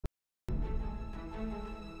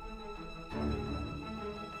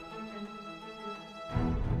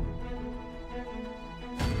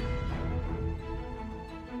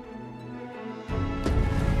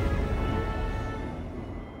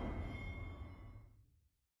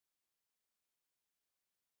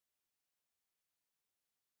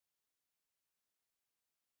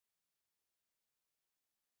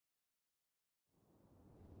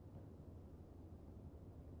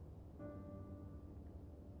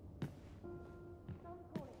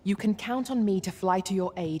You can count on me to fly to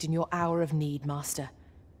your aid in your hour of need, Master.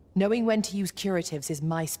 Knowing when to use curatives is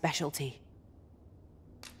my specialty.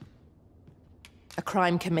 A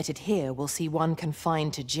crime committed here will see one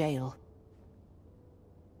confined to jail.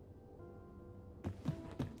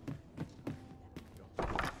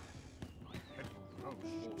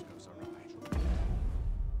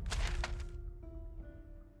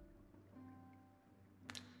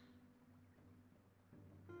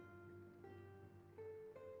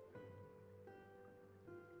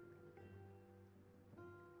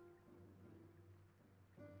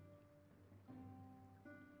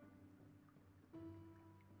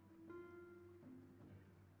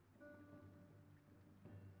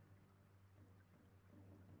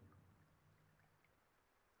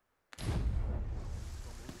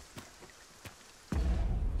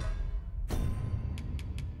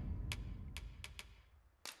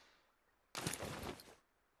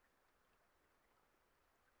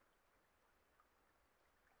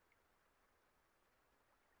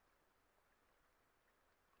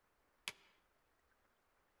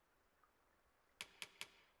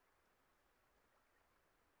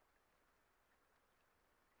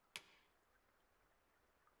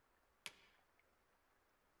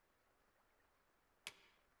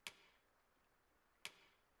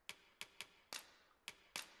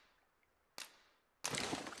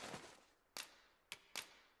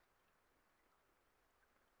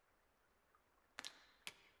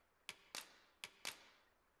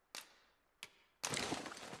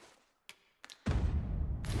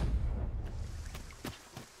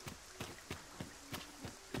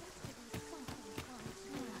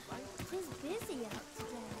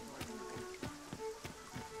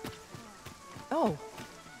 Oh,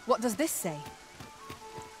 what does this say?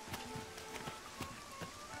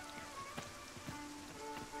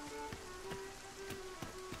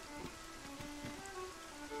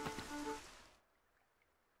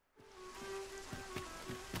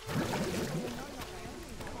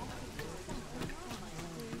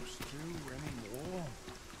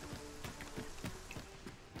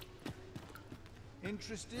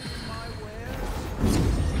 Interested in my wares?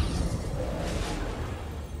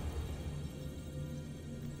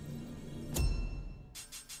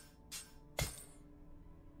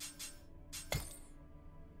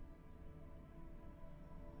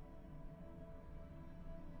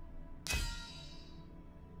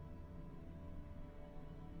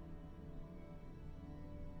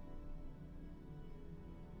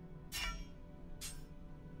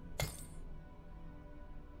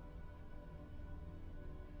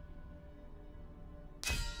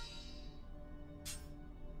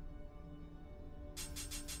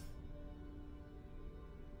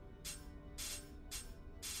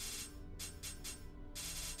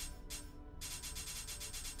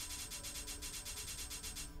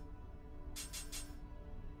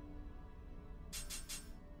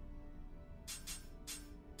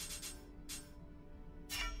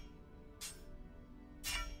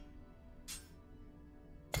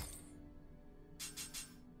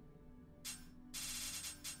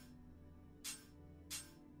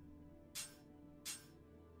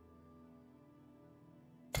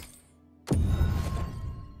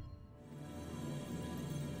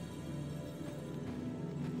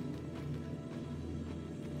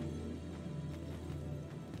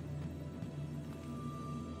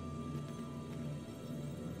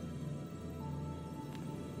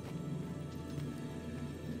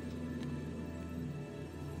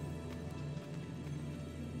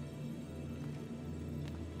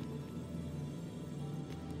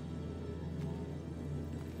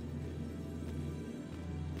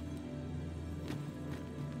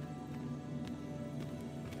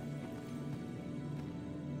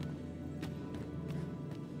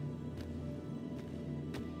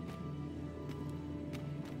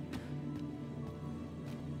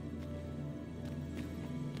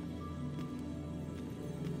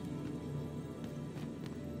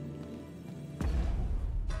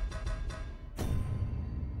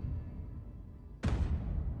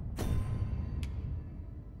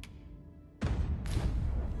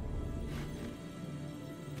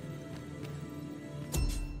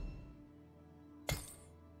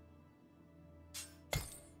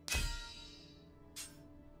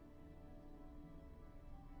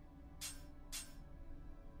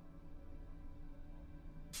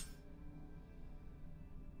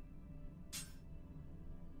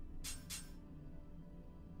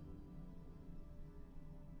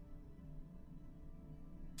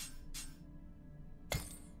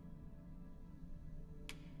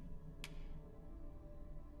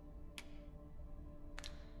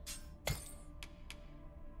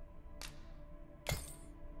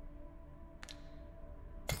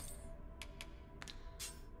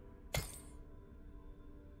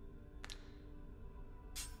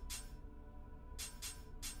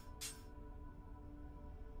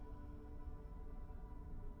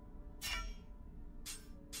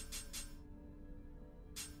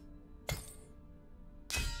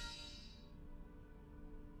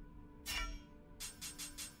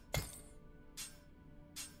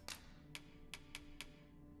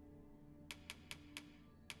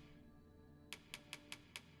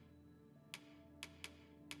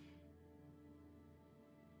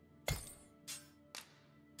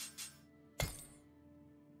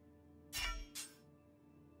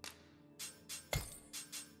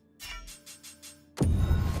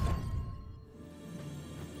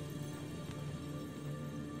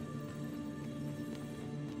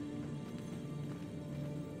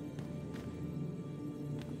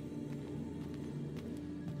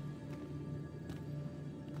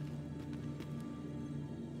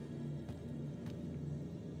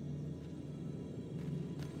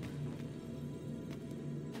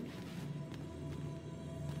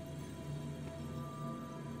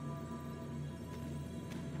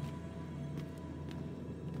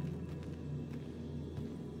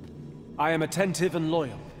 I am attentive and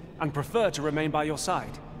loyal, and prefer to remain by your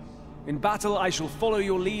side. In battle, I shall follow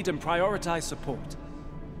your lead and prioritize support.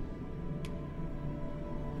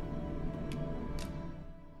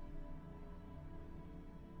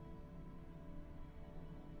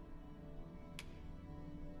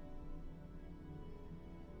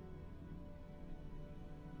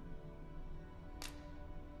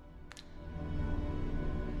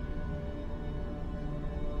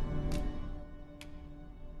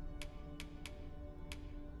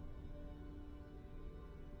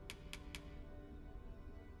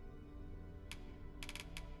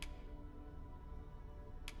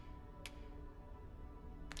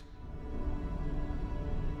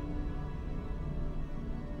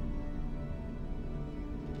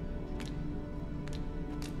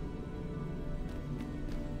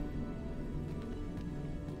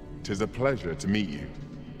 Tis a pleasure to meet you.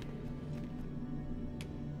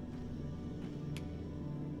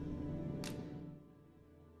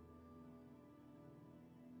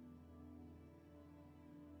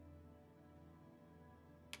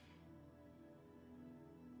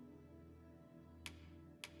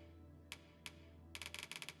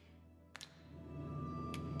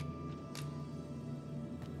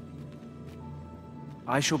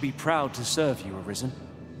 I shall be proud to serve you, Arisen.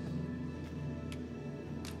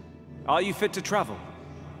 Are you fit to travel?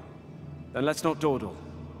 Then let's not dawdle.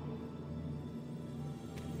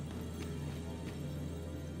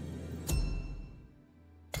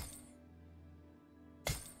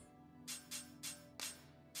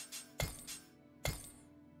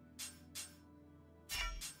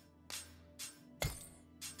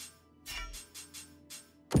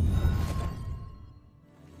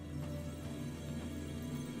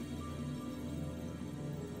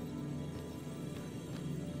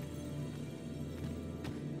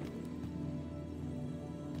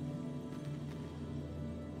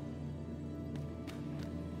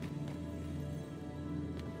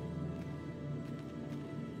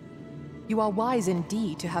 You are wise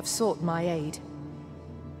indeed to have sought my aid.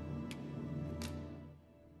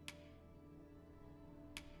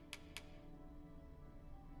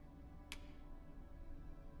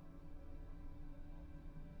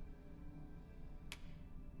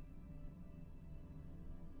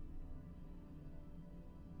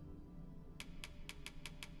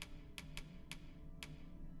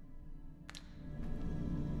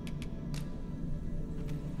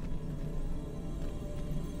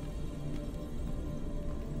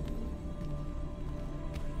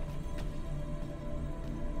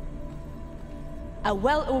 A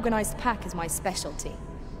well-organized pack is my specialty.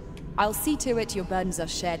 I'll see to it your burdens are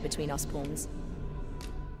shared between us pawns.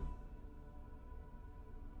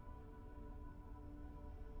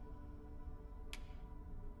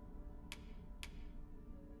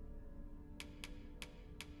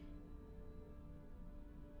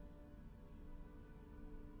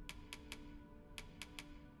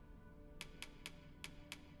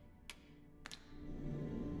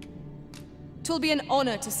 Twill be an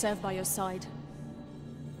honor to serve by your side.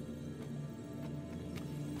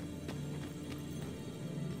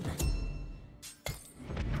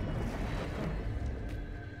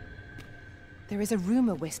 There is a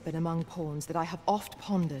rumor whispered among pawns that I have oft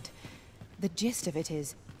pondered. The gist of it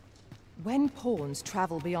is, when pawns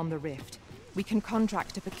travel beyond the rift, we can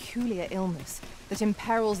contract a peculiar illness that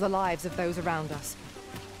imperils the lives of those around us.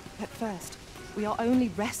 At first, we are only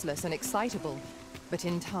restless and excitable, but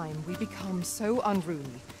in time we become so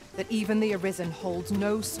unruly that even the Arisen holds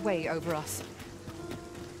no sway over us.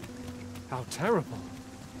 How terrible.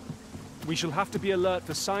 We shall have to be alert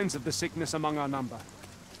for signs of the sickness among our number.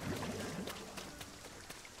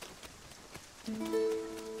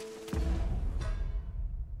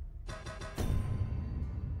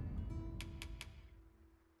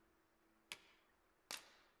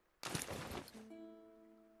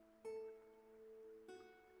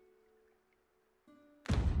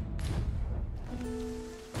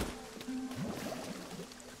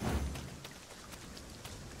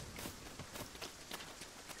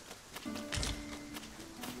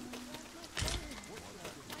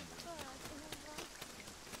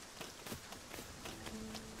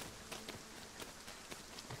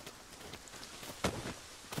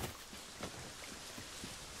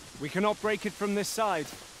 We cannot break it from this side.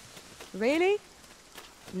 Really?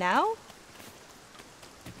 Now?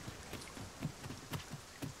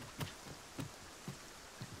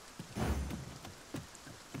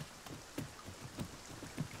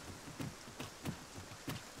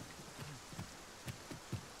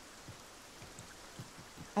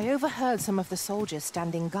 I overheard some of the soldiers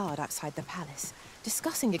standing guard outside the palace,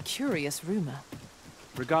 discussing a curious rumor.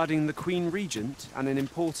 Regarding the Queen Regent and an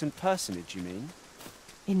important personage, you mean?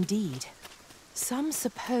 Indeed. Some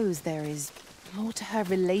suppose there is more to her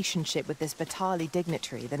relationship with this Batali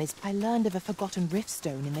dignitary than is I learned of a forgotten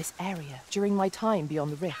riftstone in this area during my time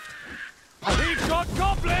beyond the rift. We've got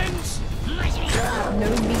goblins! No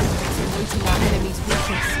means of exploiting our enemy's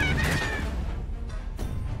weakness.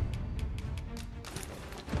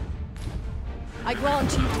 I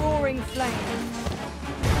grant you roaring flame.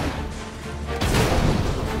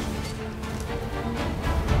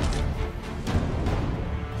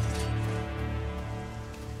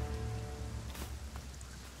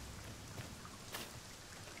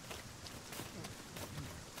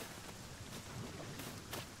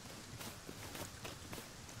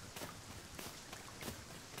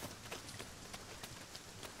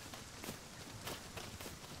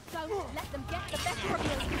 Don't let them get the better of you.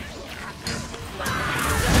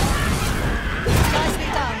 Nicely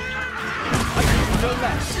done. I can do no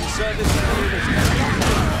less in service of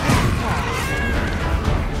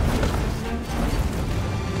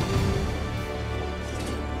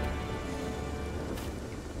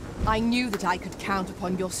the I knew that I could count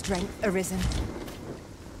upon your strength, Arisen.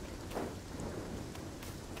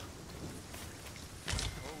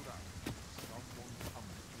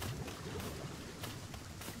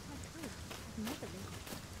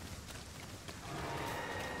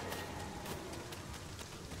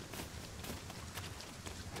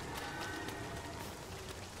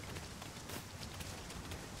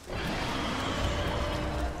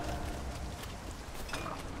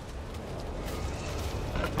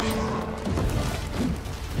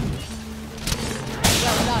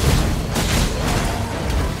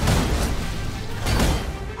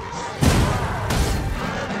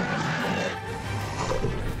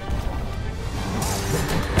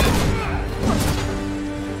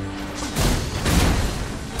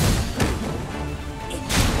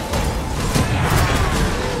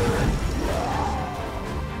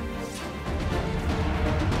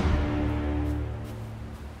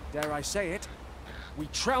 Dare I say it, we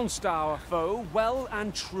trounced our foe well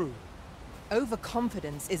and true.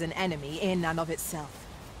 Overconfidence is an enemy in and of itself.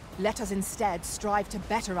 Let us instead strive to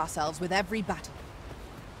better ourselves with every battle.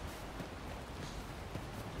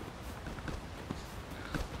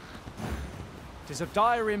 Tis of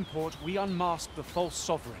dire import we unmask the false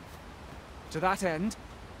sovereign. To that end,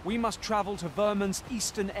 we must travel to Vermund's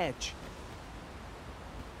eastern edge.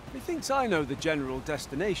 Methinks I know the general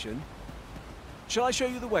destination. Shall I show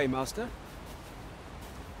you the way, Master?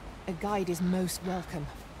 A guide is most welcome.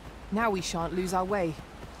 Now we shan't lose our way.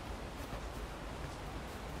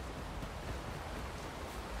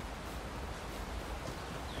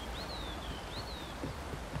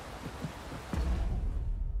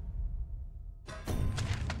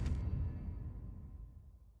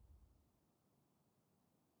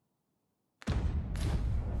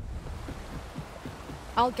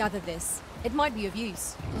 I'll gather this. It might be of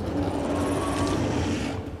use.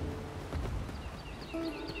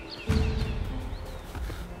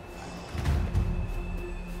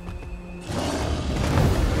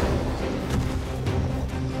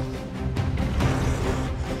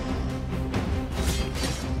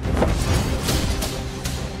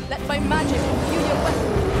 Let my magic imbue your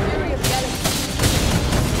weapon with the fury of the elements.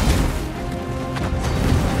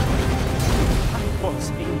 That was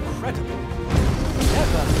incredible.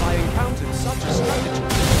 Never have I encountered such a strategy.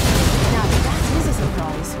 Now that is a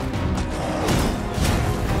surprise.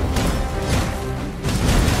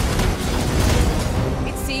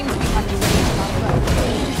 It seems we have arranged our work.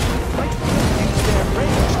 Might we have used their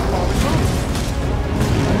range to our advantage?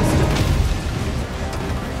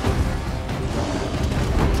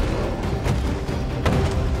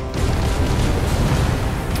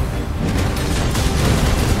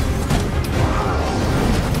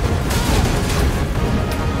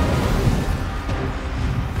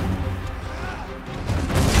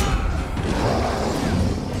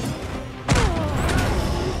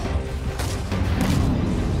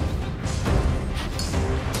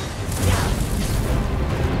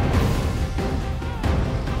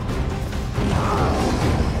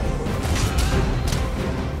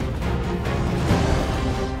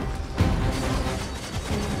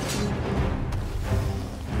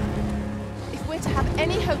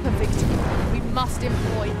 Must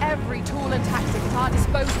employ every tool and tactic at our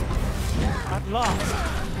disposal. At last,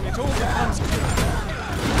 it all becomes clear.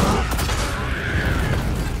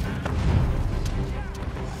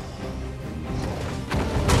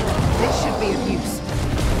 This should be of use.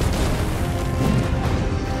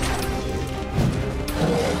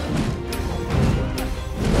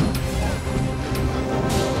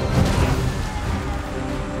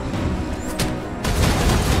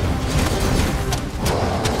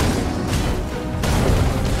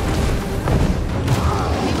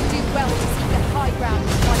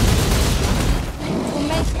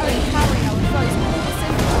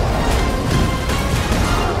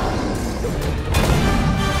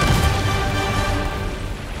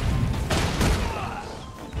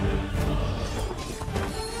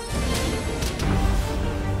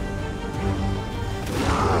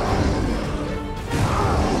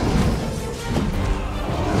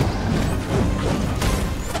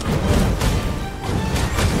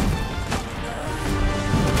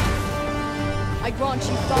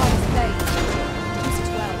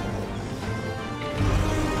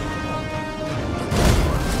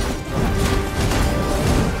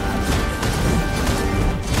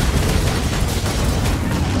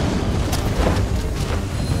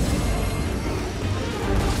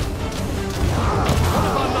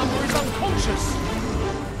 cautious!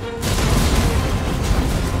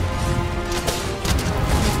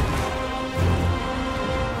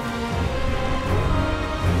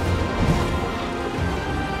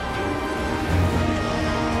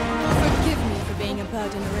 Forgive me for being a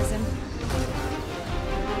burden arisen.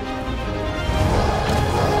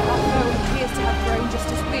 Our foe appears to have grown just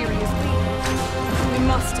as weary as we. We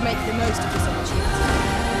must make the most of this opportunity.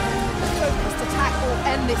 A focused attack will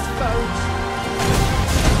end this foe.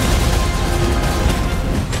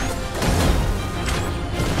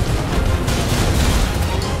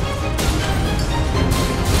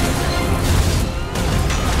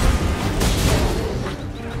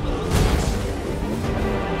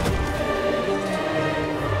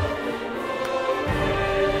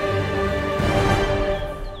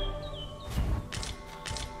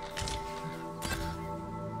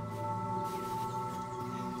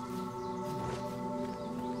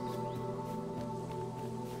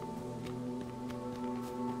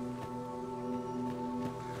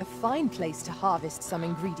 A fine place to harvest some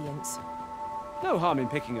ingredients. No harm in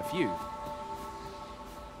picking a few.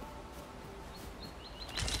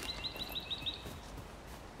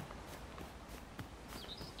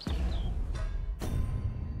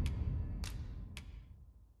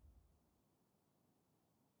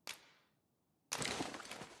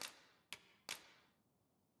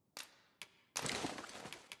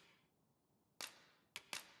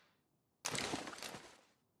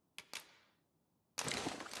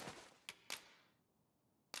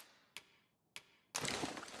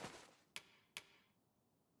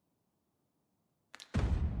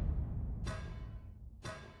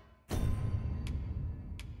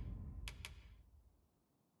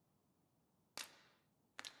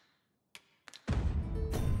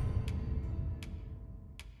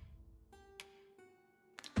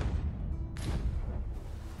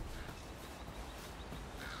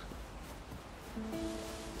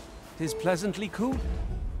 Tis pleasantly cool.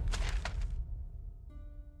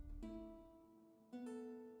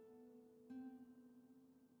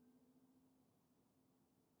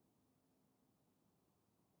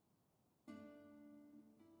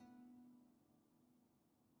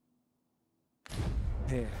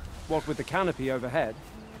 Here, what with the canopy overhead?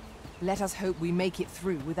 Let us hope we make it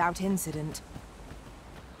through without incident.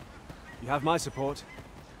 You have my support.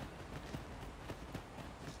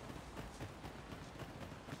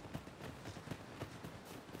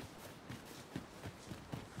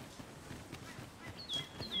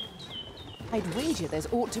 I'd wager there's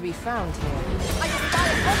aught to be found here. I spy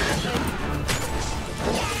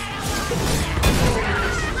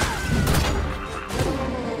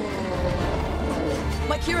a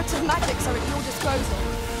My curative magics are at your disposal.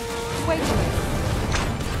 Wait a minute.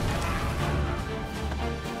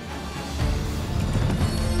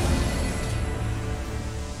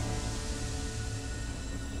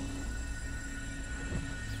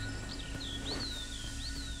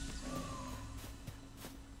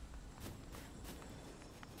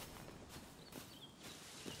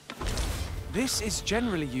 This is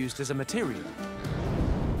generally used as a material.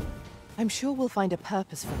 I'm sure we'll find a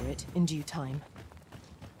purpose for it in due time.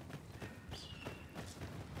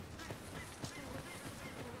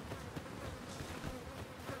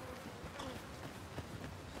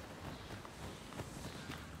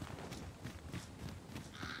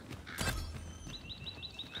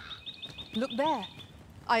 Look there.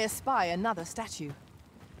 I espy another statue.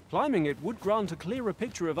 Climbing it would grant a clearer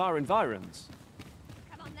picture of our environs.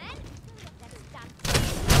 Come on then.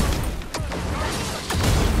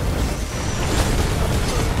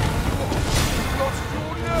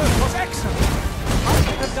 Was excellent! I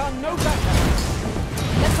could have done no better!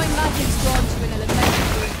 Let my magics drawn to an elemental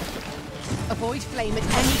room. Avoid flame at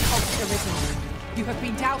any cost arisen. You have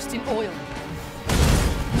been doused in oil.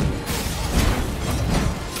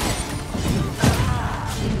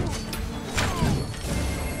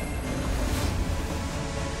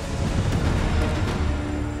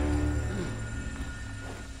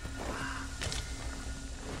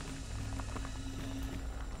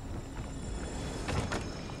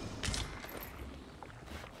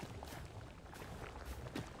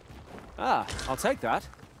 Ah, I'll take that.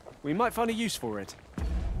 We might find a use for it.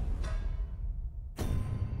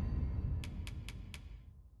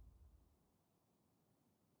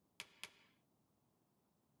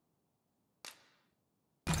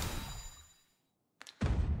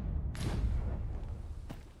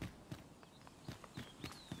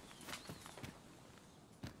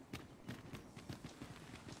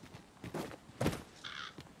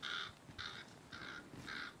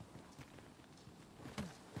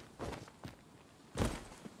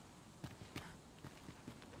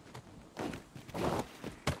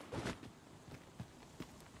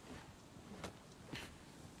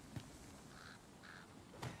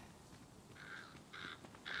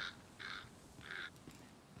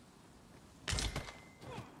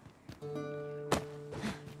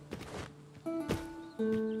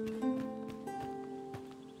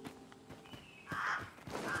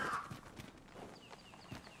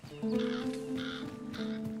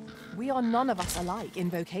 We are none of us alike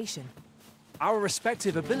in vocation. Our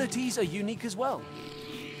respective abilities are unique as well.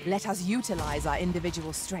 Let us utilize our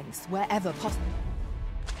individual strengths wherever possible.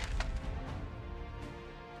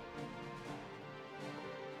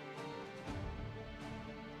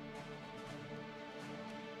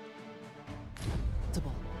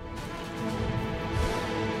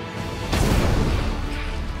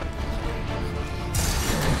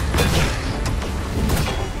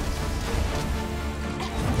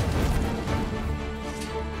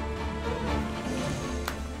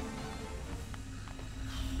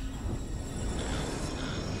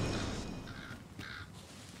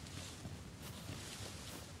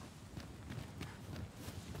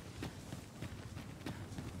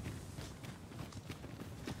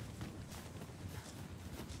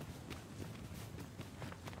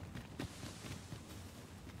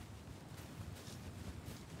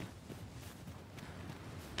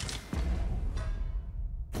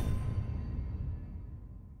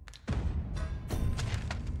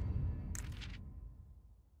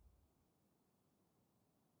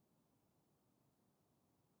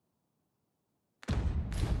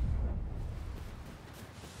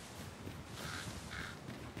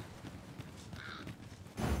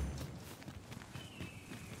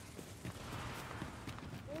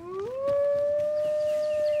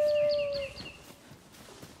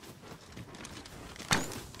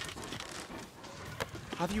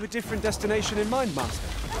 Have you a different destination in mind, Master?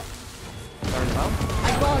 Very well.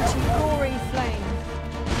 I grant you roaring flame.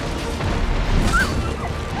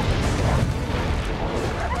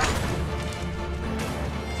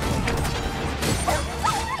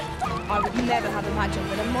 I would never have imagined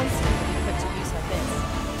that a monster would be put to use like this.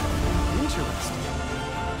 Interesting.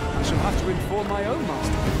 I shall have to inform my own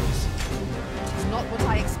master of this. It is not what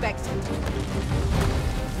I expected.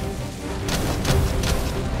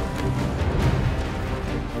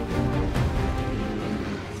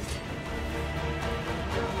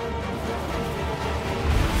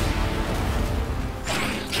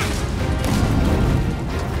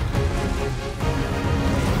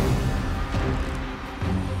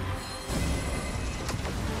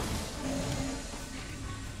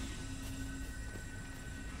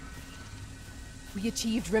 We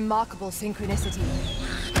achieved remarkable synchronicity.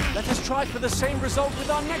 Let us try for the same result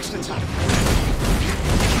with our next attack.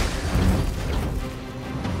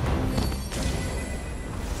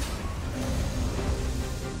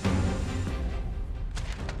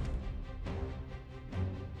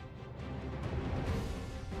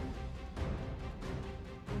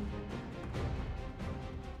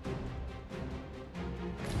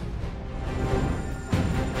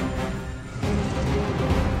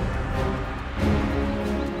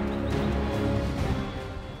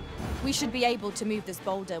 We should be able to move this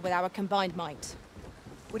boulder with our combined might.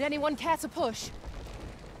 Would anyone care to push?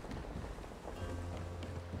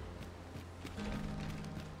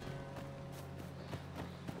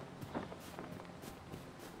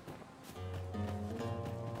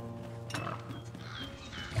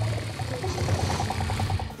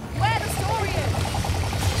 Where the story is!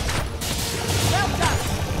 Well done!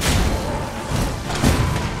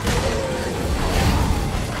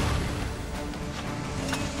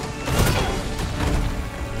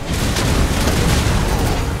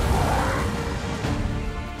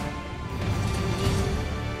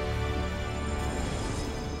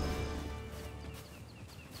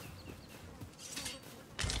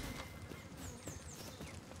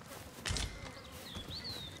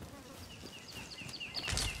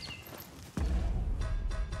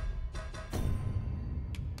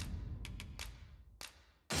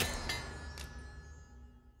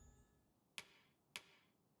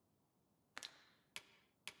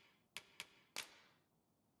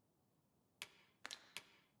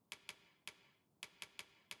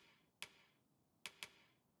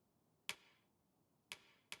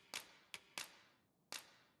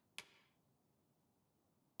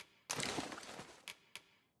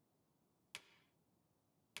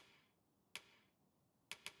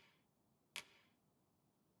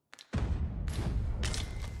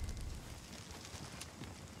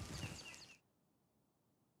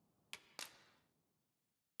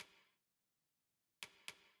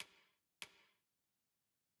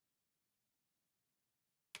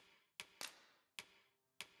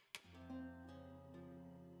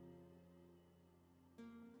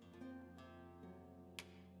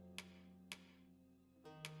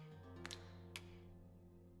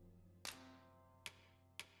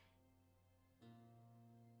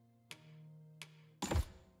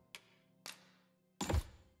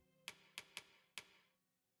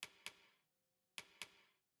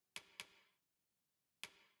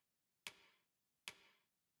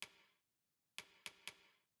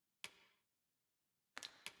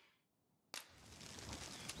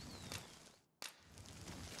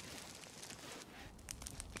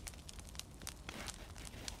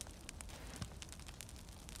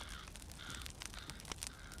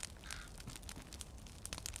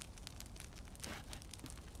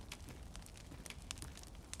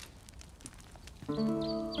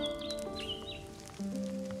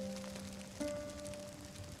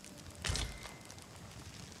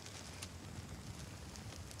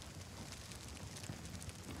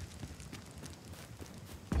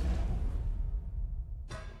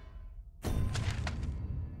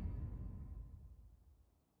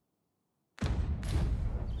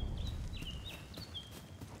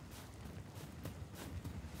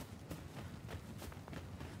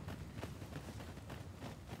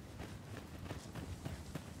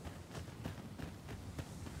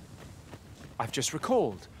 I've just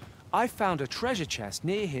recalled. I found a treasure chest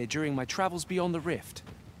near here during my travels beyond the rift.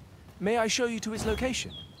 May I show you to its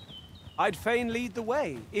location? I'd fain lead the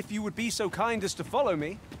way, if you would be so kind as to follow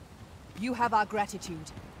me. You have our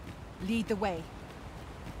gratitude. Lead the way.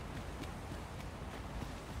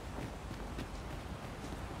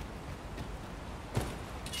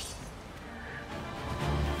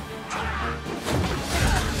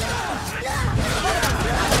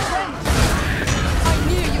 I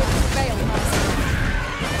knew you would prevail, Master.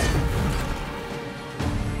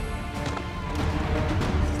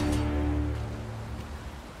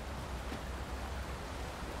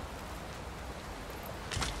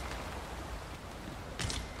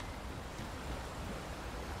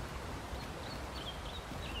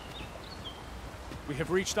 We have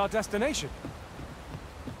reached our destination.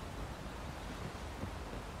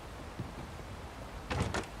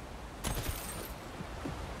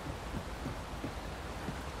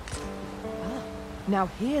 Now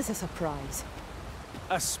here's a surprise.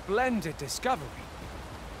 A splendid discovery.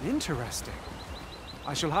 Interesting.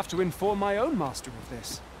 I shall have to inform my own master of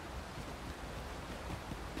this.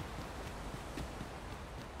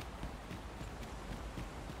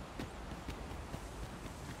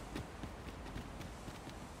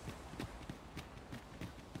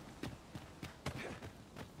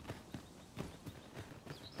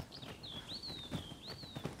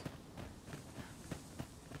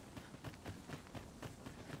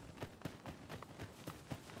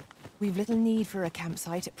 We've little need for a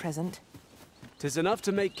campsite at present. 'Tis enough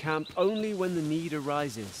to make camp only when the need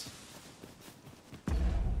arises.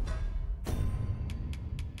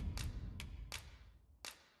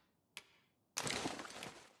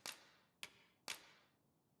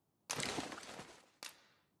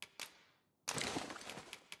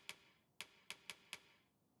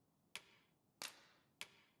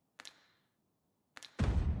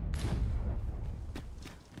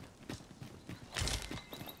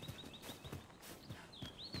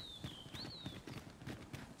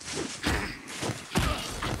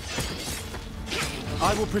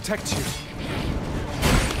 I will protect you.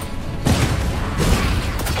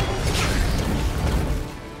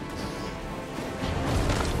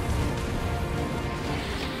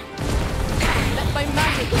 Let my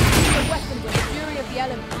magic be a weapon with the fury of the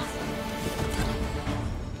elements.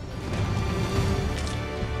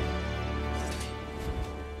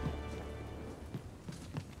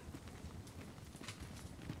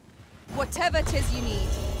 Whatever 'tis you need,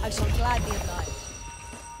 I shall gladly oblige.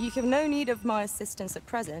 You have no need of my assistance at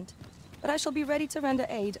present, but I shall be ready to render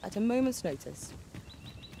aid at a moment's notice.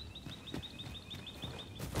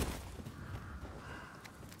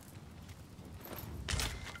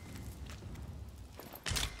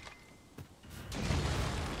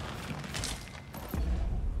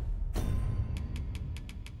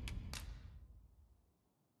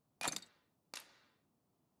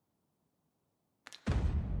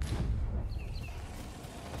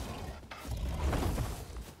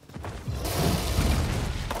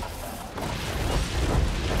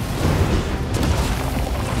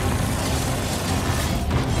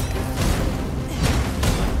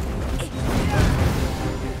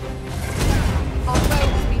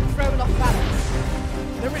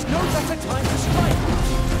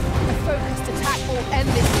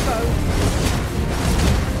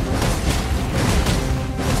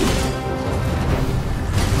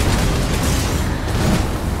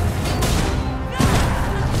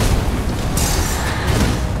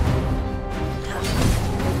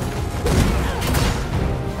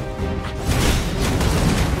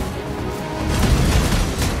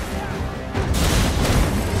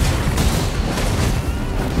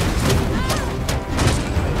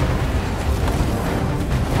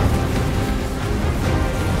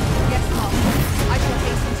 Yes, Mom.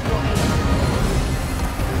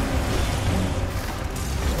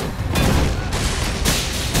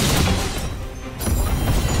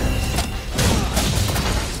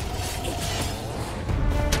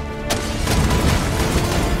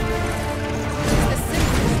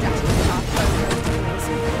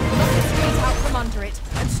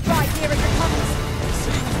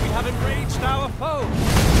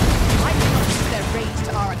 rage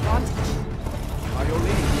to our advantage. By your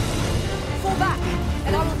leave. Fall back,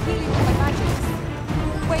 and I will heal you with my magics.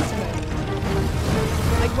 Wait a moment.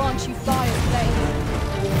 I grant you fire flame.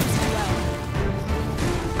 All's well.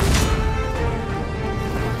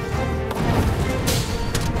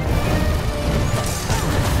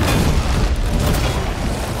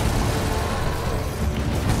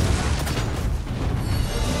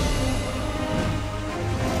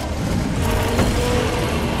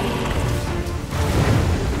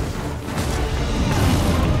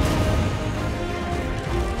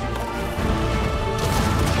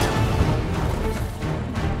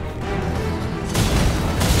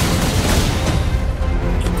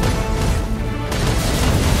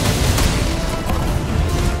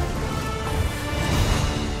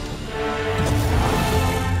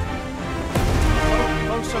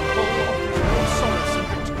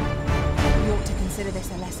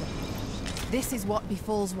 This is what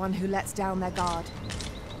befalls one who lets down their guard.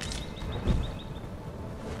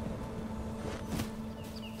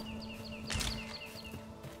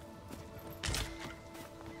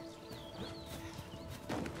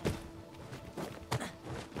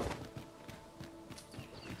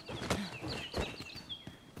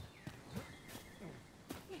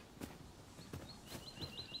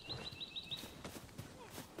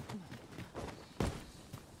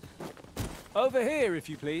 Over here, if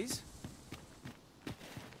you please.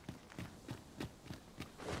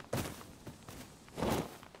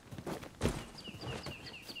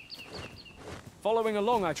 Following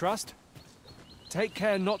along, I trust. Take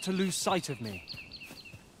care not to lose sight of me.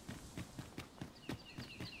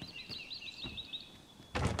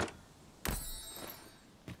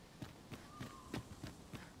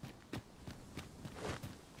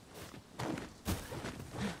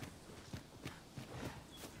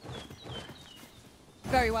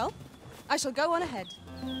 Very well. I shall go on ahead.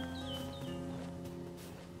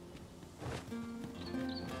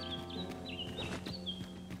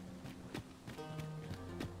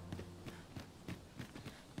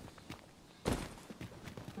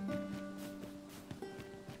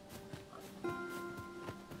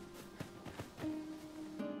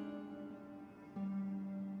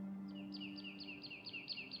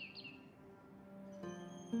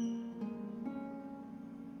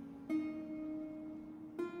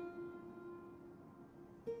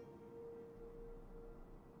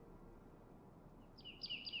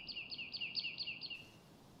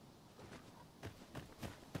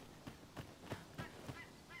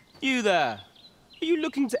 You there! Are you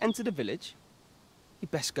looking to enter the village?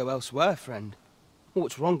 You'd best go elsewhere, friend.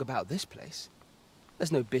 What's wrong about this place?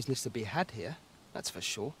 There's no business to be had here, that's for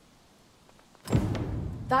sure.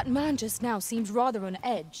 That man just now seemed rather on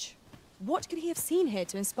edge. What could he have seen here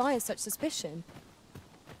to inspire such suspicion?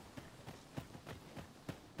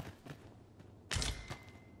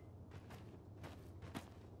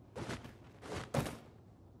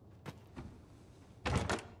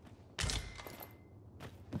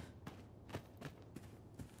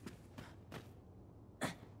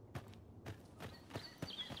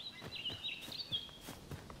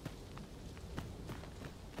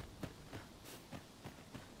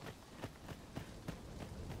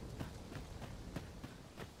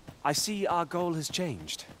 I see our goal has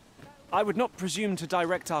changed. I would not presume to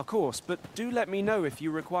direct our course, but do let me know if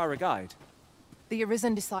you require a guide. The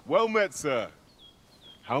Arisen decide. Well met, sir.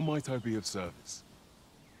 How might I be of service?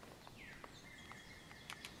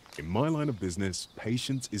 In my line of business,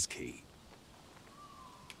 patience is key.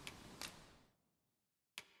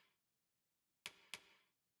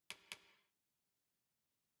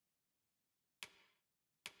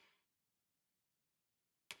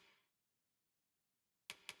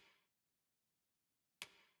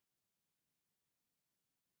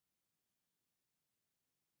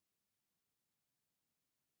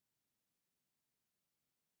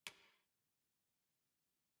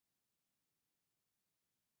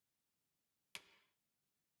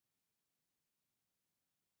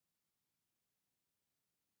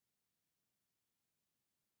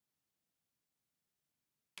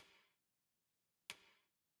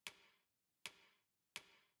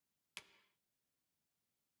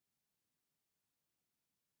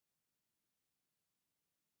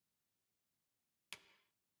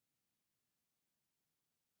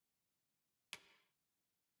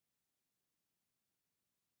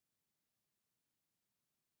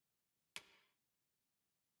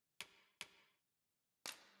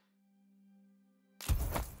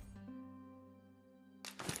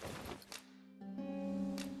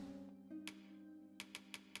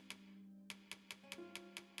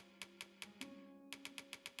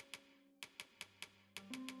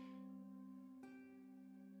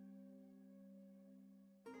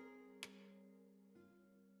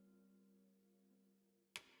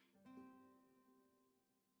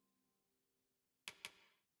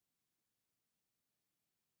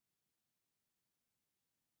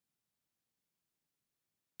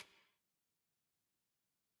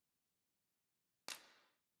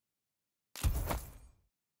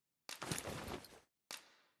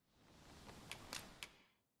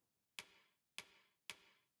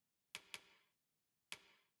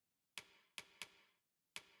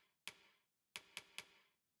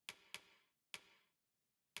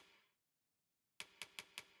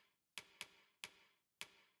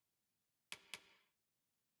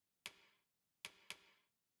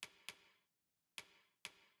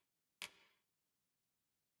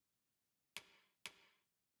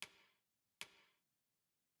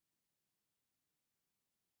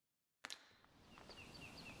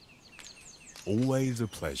 Always a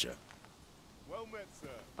pleasure. Well met, sir.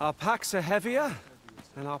 Our packs are heavier,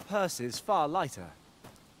 and our purses far lighter.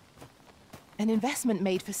 An investment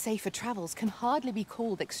made for safer travels can hardly be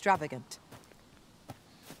called extravagant.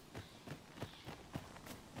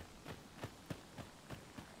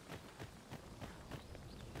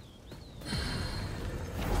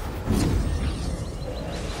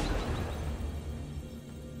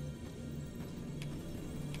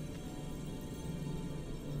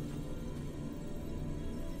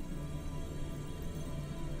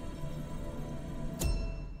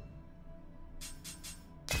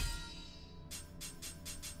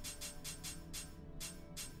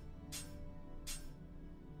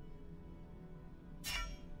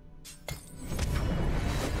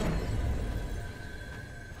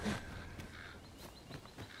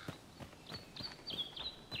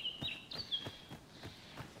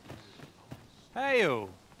 Hail!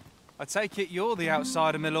 I take it you're the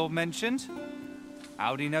outsider my lord mentioned?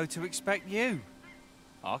 How'd he know to expect you?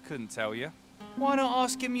 I couldn't tell you. Why not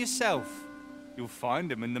ask him yourself? You'll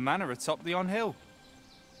find him in the manor atop the on-hill.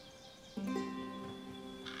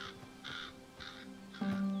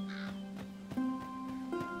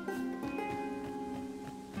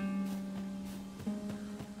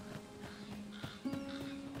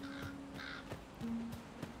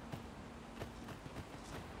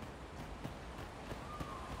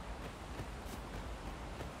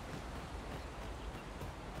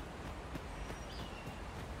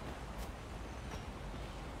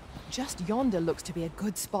 Just yonder looks to be a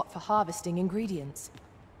good spot for harvesting ingredients.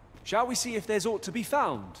 Shall we see if there's aught to be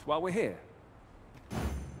found while we're here?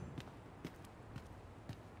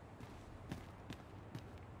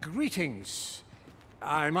 Greetings.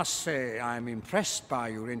 I must say I'm impressed by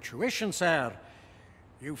your intuition, sir.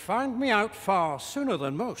 You found me out far sooner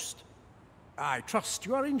than most. I trust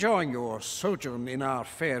you are enjoying your sojourn in our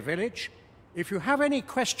fair village. If you have any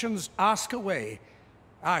questions, ask away.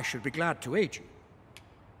 I should be glad to aid you.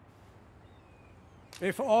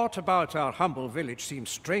 If aught about our humble village seems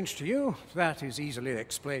strange to you, that is easily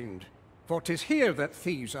explained. For 'tis here that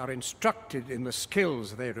thieves are instructed in the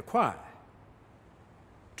skills they require.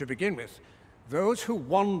 To begin with, those who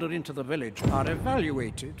wander into the village are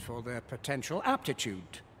evaluated for their potential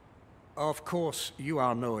aptitude. Of course, you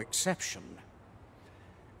are no exception.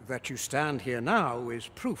 That you stand here now is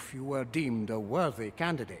proof you were deemed a worthy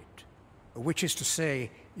candidate. Which is to say,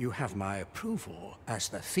 you have my approval as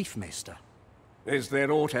the Thief-Maister. Is there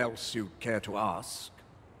aught else you'd care to ask?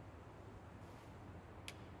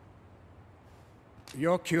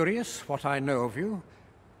 You're curious what I know of you?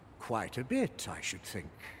 Quite a bit, I should think.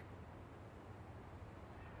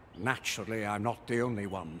 Naturally, I'm not the only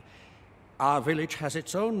one. Our village has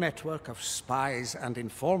its own network of spies and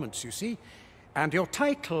informants, you see, and your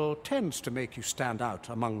title tends to make you stand out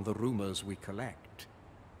among the rumors we collect.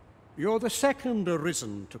 You're the second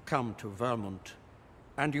arisen to come to Vernworth,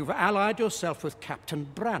 and you've allied yourself with Captain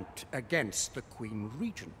Brant against the Queen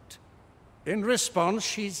Regent. In response,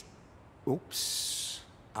 she's... Oops.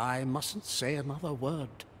 I mustn't say another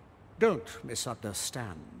word. Don't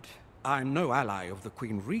misunderstand. I'm no ally of the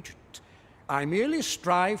Queen Regent. I merely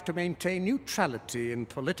strive to maintain neutrality in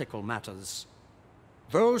political matters.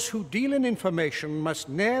 Those who deal in information must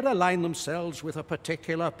ne'er align themselves with a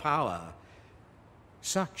particular power.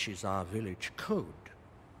 Such is our village code.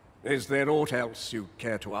 Is there aught else you'd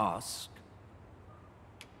care to ask?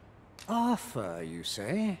 Arthur, you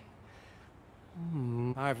say?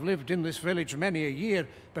 I've lived in this village many a year,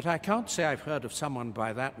 but I can't say I've heard of someone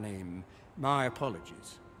by that name. My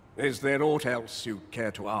apologies. Is there aught else you'd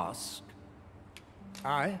care to ask?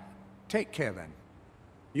 Aye. Take care, then.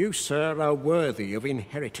 You, sir, are worthy of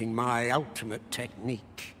inheriting my ultimate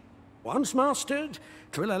technique. Once mastered,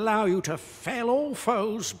 'twill allow you to fell all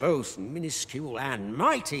foes, both minuscule and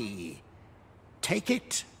mighty. Take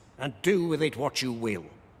it, and do with it what you will.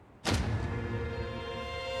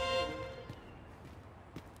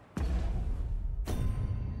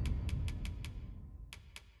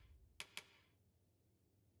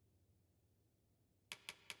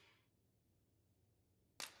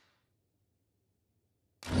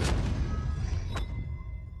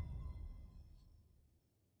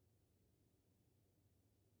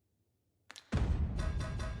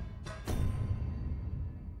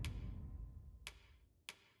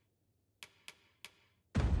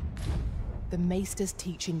 The Maester's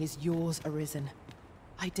teaching is yours, Arisen.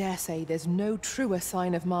 I dare say there's no truer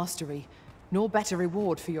sign of mastery, nor better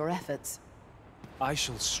reward for your efforts. I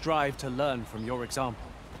shall strive to learn from your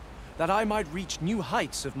example, that I might reach new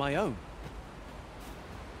heights of my own.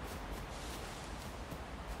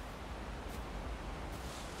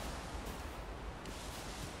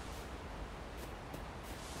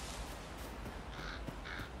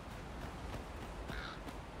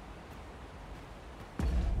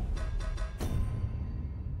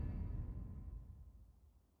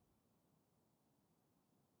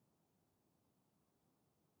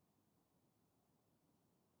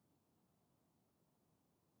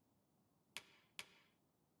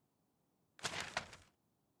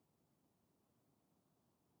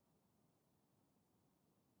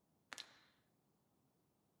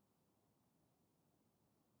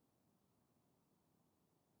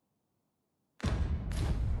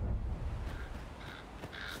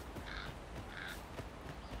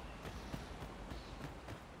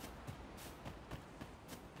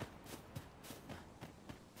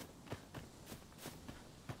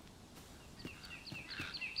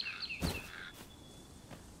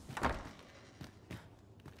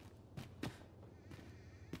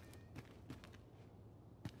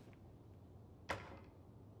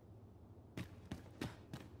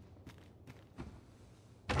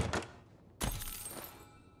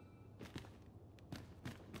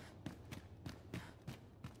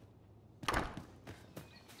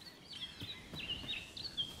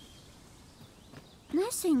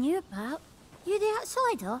 I've seen you about. You the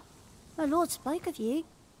outsider? My lord spoke of you.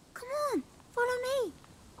 Come on, follow me.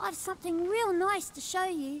 I've something real nice to show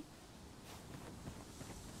you.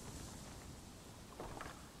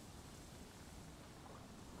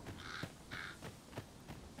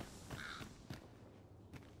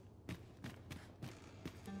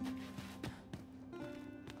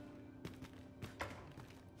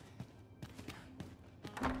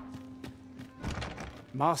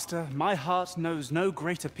 Master, my heart knows no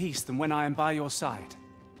greater peace than when I am by your side.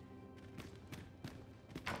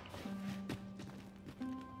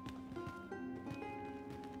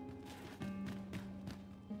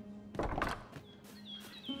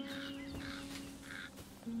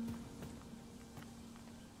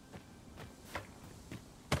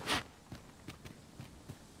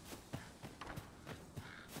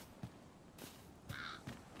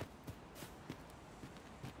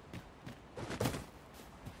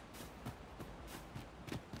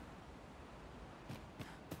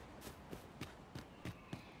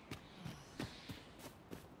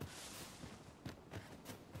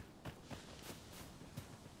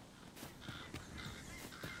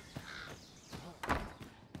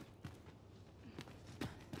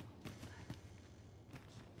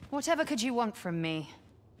 Whatever could you want from me?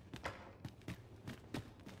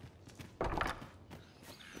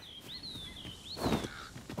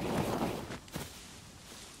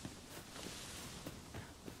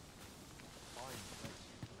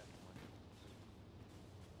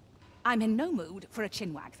 I'm in no mood for a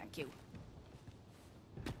chinwag, thank you.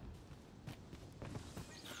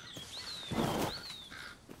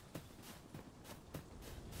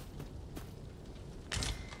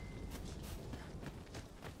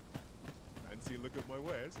 Look at my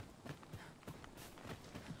wares.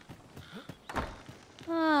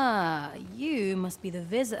 Ah, you must be the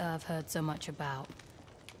visitor I've heard so much about.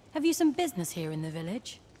 Have you some business here in the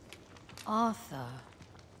village? Arthur.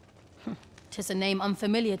 'Tis a name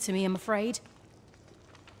unfamiliar to me, I'm afraid.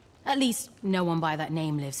 At least, no one by that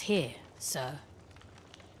name lives here, sir.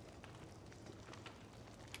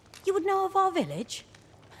 You would know of our village?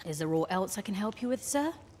 Is there aught else I can help you with,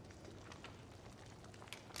 sir?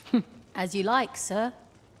 As you like, sir.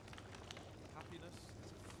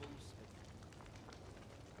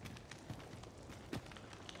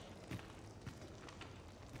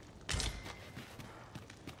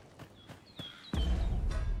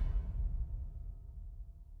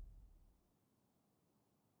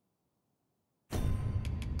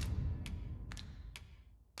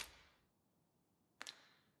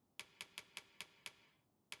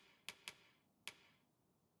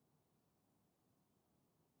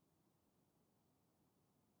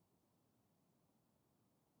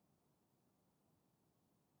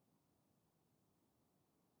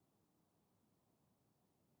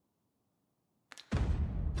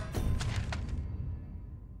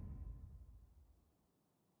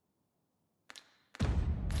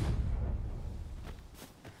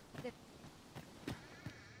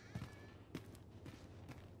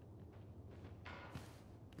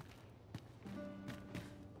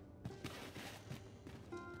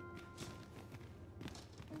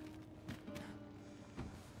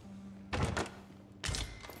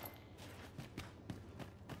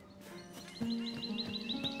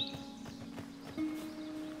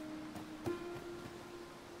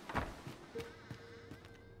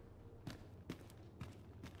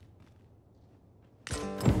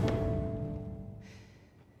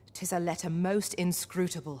 Tis a letter most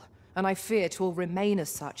inscrutable, and I fear 'twill remain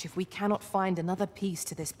as such if we cannot find another piece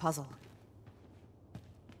to this puzzle.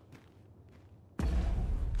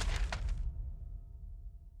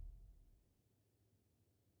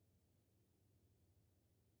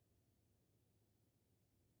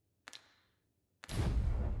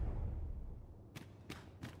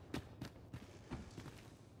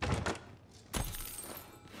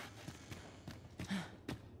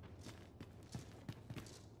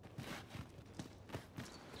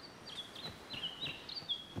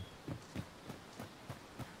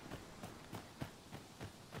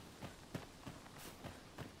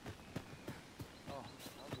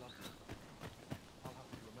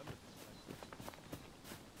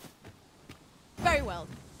 Very well.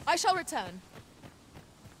 I shall return.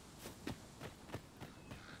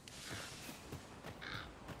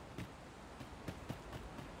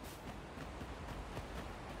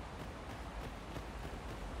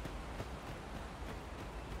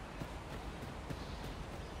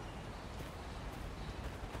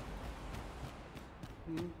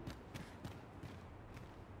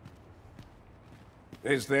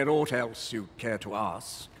 Is there aught else you care to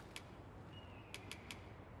ask?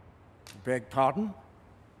 Beg pardon?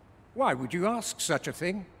 Why would you ask such a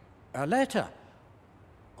thing? A letter?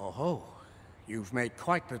 Oh, you've made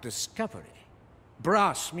quite the discovery.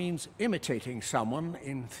 Brass means imitating someone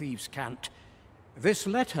in thieves' cant. This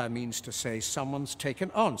letter means to say someone's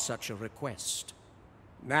taken on such a request.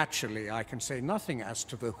 Naturally, I can say nothing as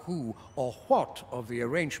to the who or what of the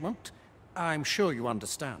arrangement. I'm sure you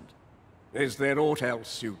understand. Is there aught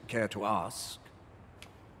else you'd care to ask?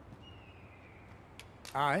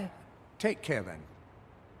 Aye. Take care then.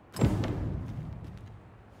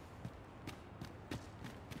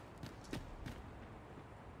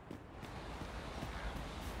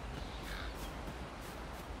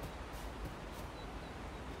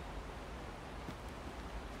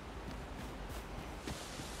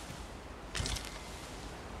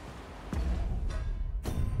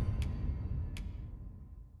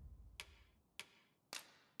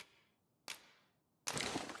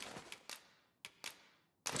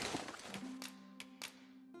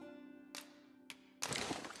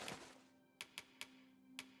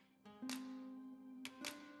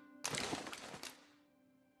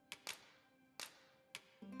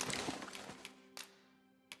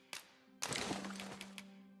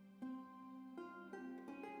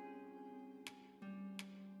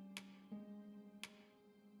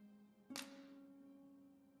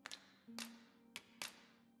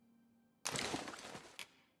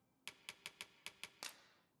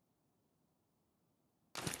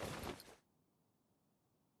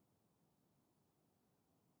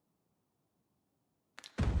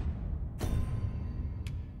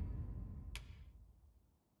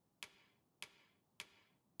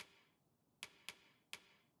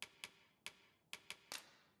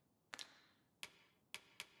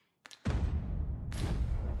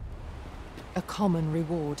 A common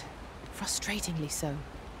reward. Frustratingly so.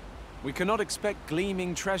 We cannot expect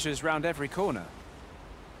gleaming treasures round every corner.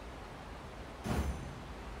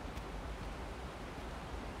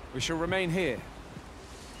 We shall remain here.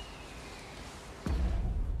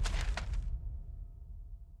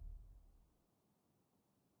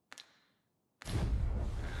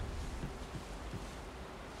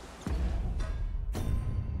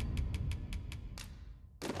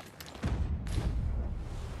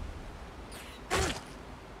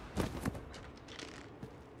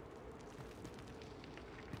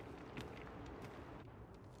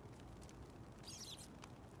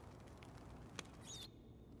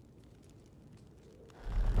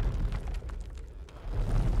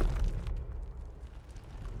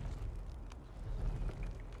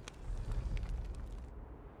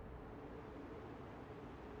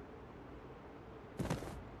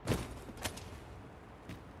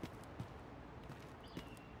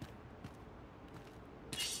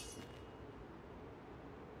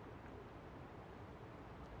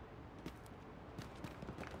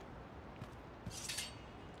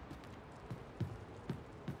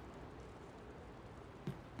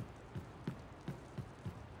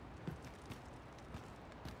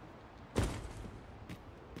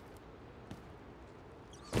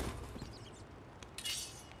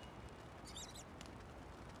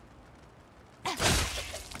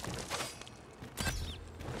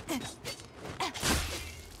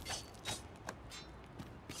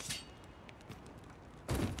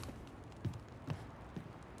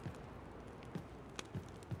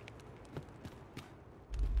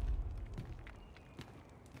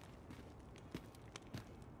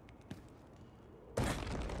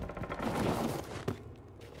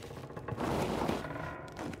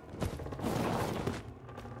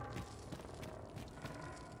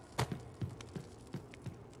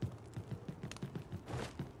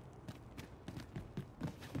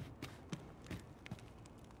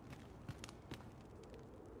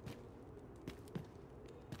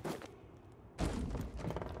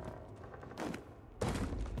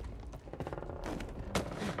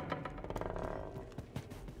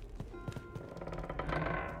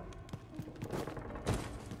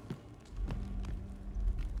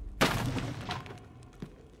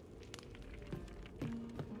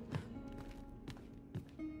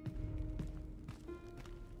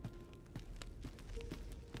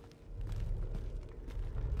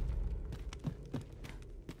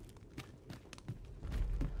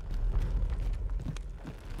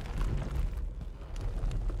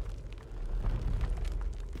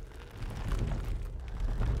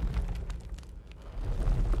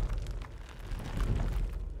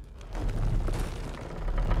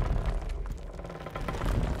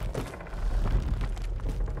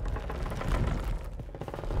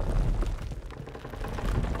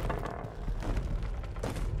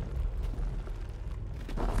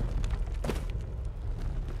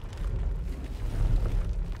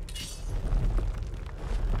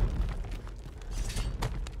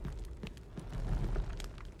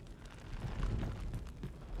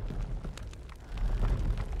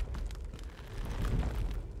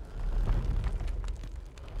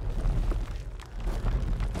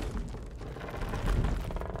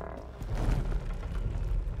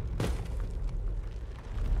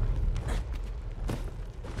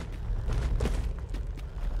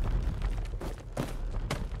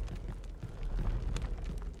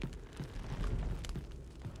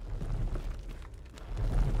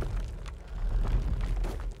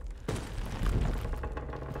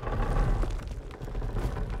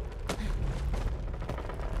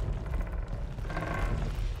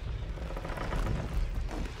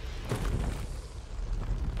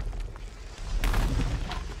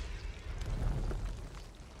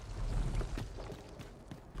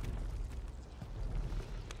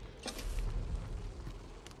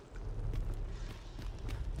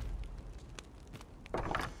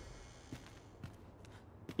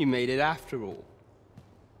 You made it after all.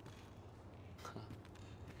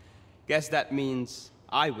 Guess that means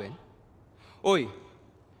I win. Oi,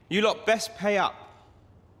 you lot best pay up.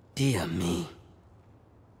 Dear me.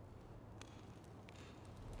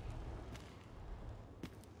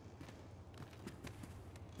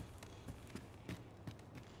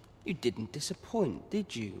 You didn't disappoint,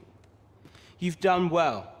 did you? You've done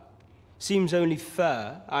well. Seems only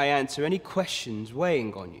fair I answer any questions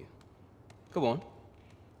weighing on you. Go on.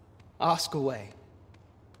 Ask away.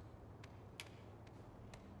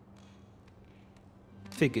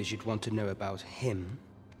 Figures you'd want to know about him.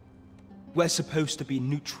 We're supposed to be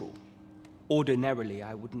neutral. Ordinarily,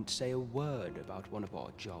 I wouldn't say a word about one of our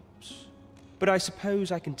jobs. But I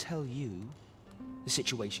suppose I can tell you, the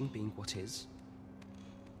situation being what is.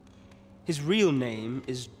 His real name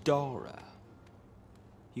is Dara.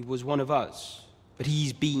 He was one of us, but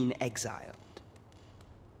he's been exiled.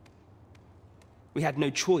 We had no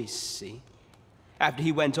choice, see? After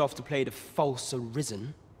he went off to play the false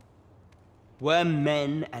arisen, we're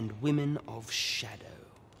men and women of shadow.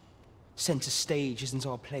 Center stage isn't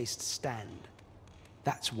our place to stand.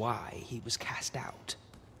 That's why he was cast out.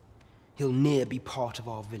 He'll ne'er be part of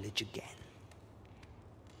our village again.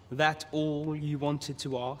 That all you wanted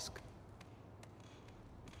to ask?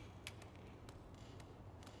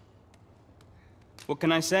 What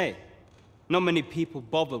can I say? Not many people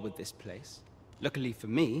bother with this place. Luckily for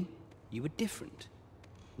me, you were different.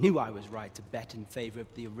 Knew I was right to bet in favor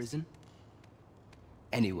of the Arisen.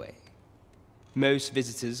 Anyway, most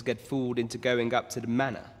visitors get fooled into going up to the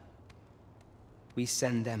manor. We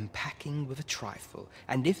send them packing with a trifle,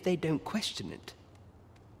 and if they don't question it,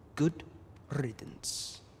 good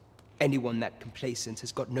riddance. Anyone that complacent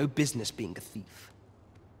has got no business being a thief.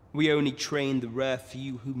 We only train the rare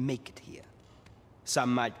few who make it here.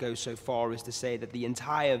 Some might go so far as to say that the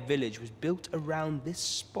entire village was built around this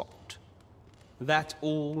spot. That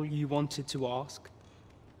all you wanted to ask?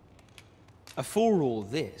 For all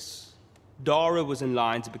this, Dara was in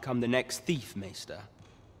line to become the next Thief-Maister.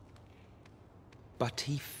 But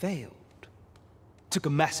he failed. Took a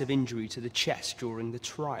massive injury to the chest during the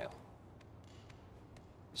trial.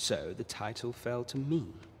 So the title fell to me.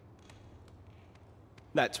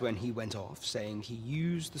 That's when he went off, saying he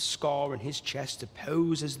used the scar on his chest to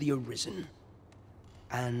pose as the Arisen.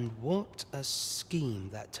 And what a scheme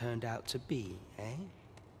that turned out to be, eh?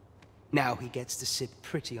 Now he gets to sit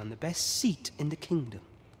pretty on the best seat in the kingdom.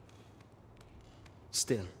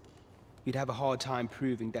 Still, you'd have a hard time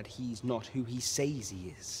proving that he's not who he says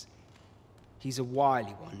he is. He's a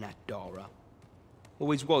wily one, that Dara.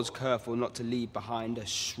 Always was careful not to leave behind a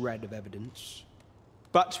shred of evidence.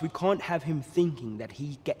 But we can't have him thinking that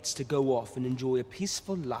he gets to go off and enjoy a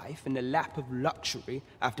peaceful life in a lap of luxury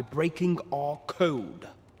after breaking our code.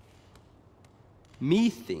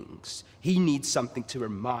 Methinks he needs something to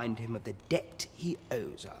remind him of the debt he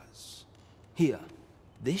owes us. Here,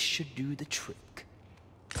 this should do the trick.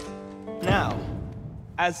 Now,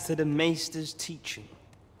 as to the Maester's teaching,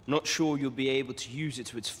 not sure you'll be able to use it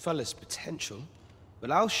to its fullest potential,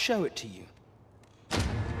 but I'll show it to you.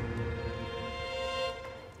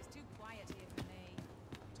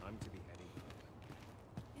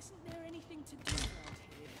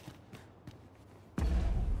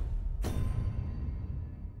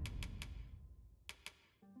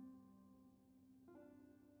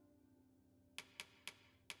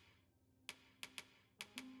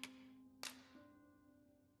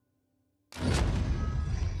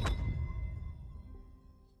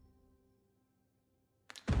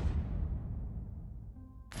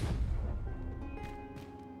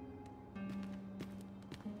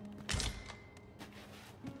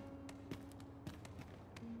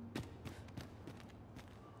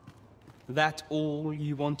 That all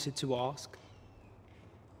you wanted to ask?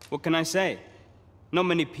 What can I say? Not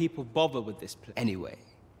many people bother with this place. Anyway,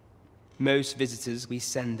 most visitors, we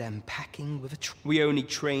send them packing with a we only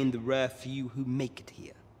train the rare few who make it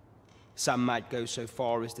here. Some might go so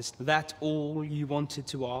far as to that all you wanted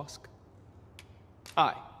to ask?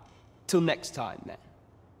 Aye. Till next time, then.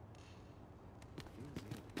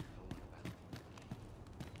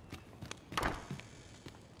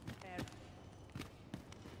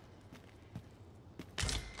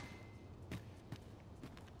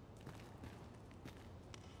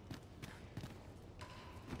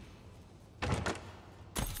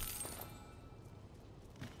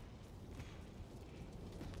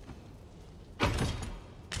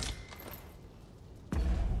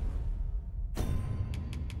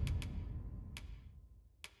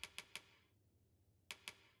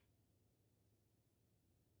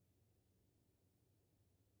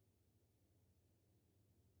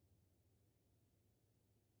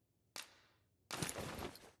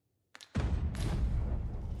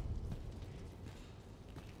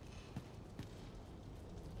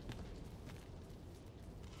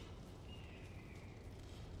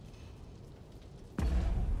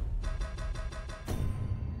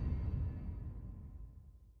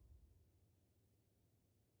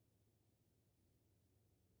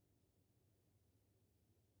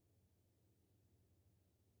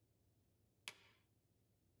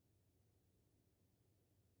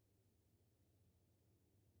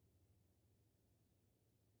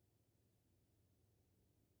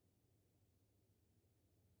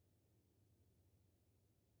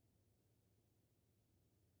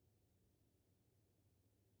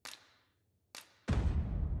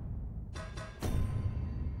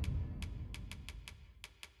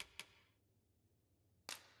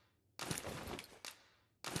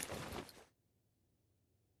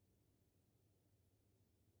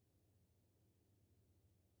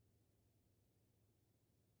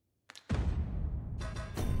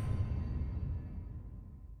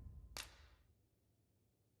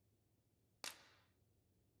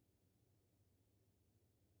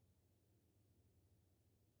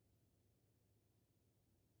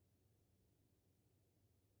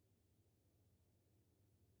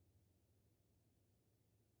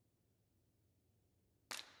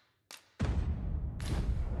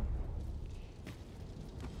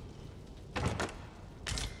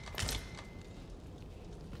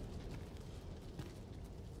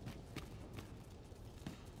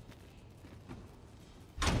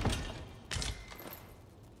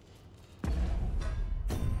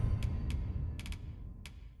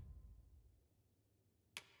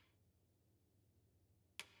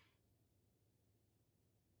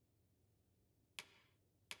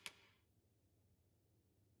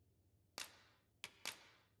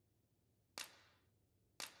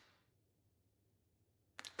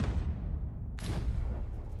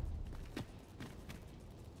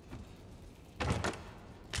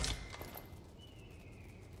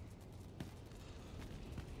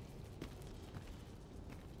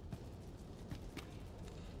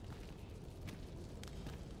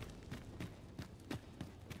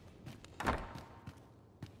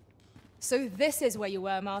 So this is where you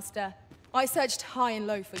were, Master. I searched high and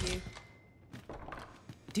low for you.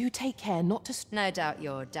 Do take care not to... No doubt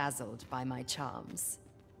you're dazzled by my charms.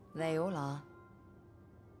 They all are.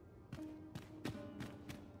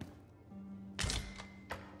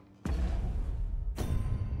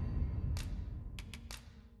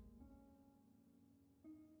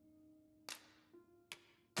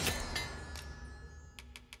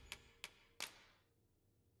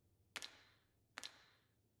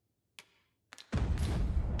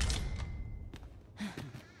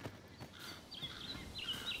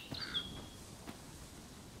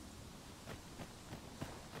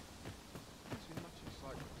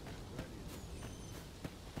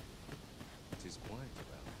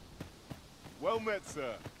 Well met,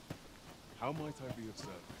 sir. How might I be of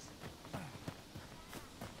service?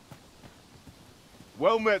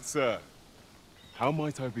 Well met, sir. How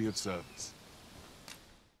might I be of service?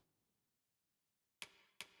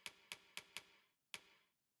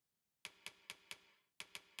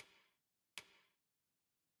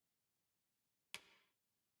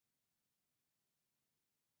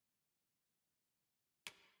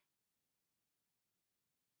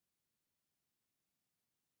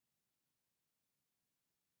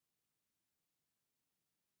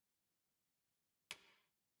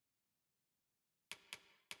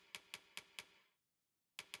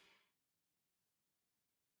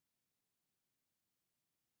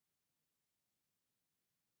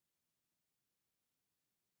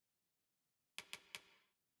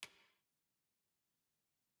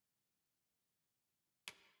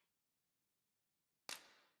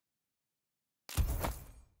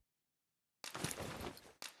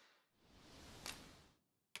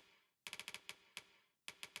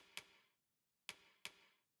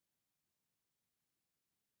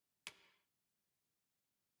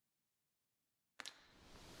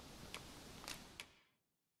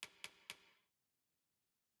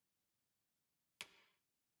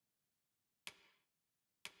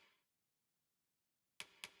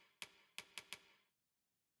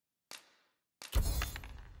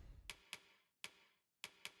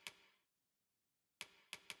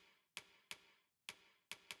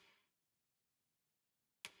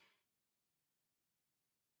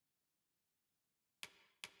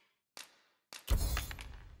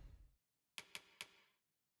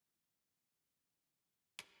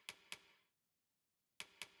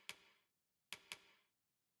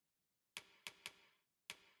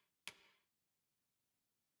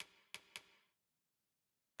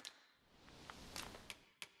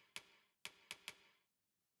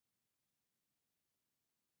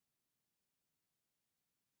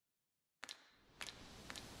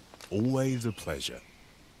 Always a pleasure.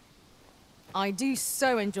 I do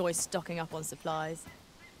so enjoy stocking up on supplies.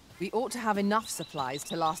 We ought to have enough supplies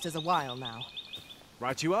to last us a while now.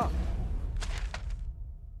 Right you are.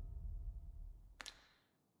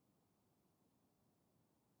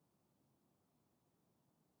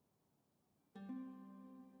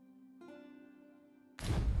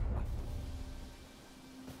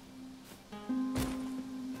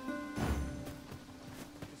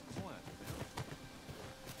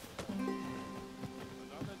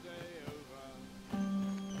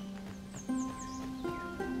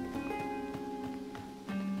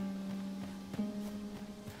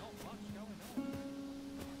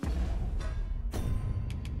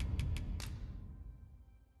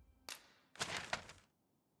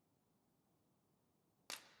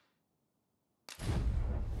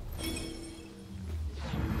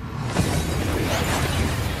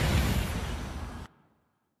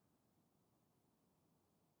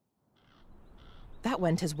 That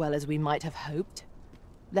went as well as we might have hoped.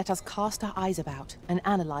 Let us cast our eyes about and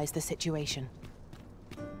analyze the situation.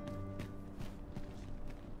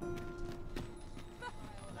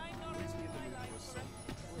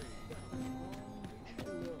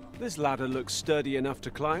 This ladder looks sturdy enough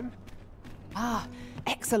to climb. Ah,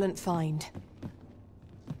 excellent find.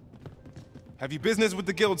 Have you business with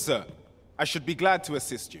the guild, sir? I should be glad to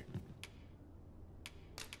assist you.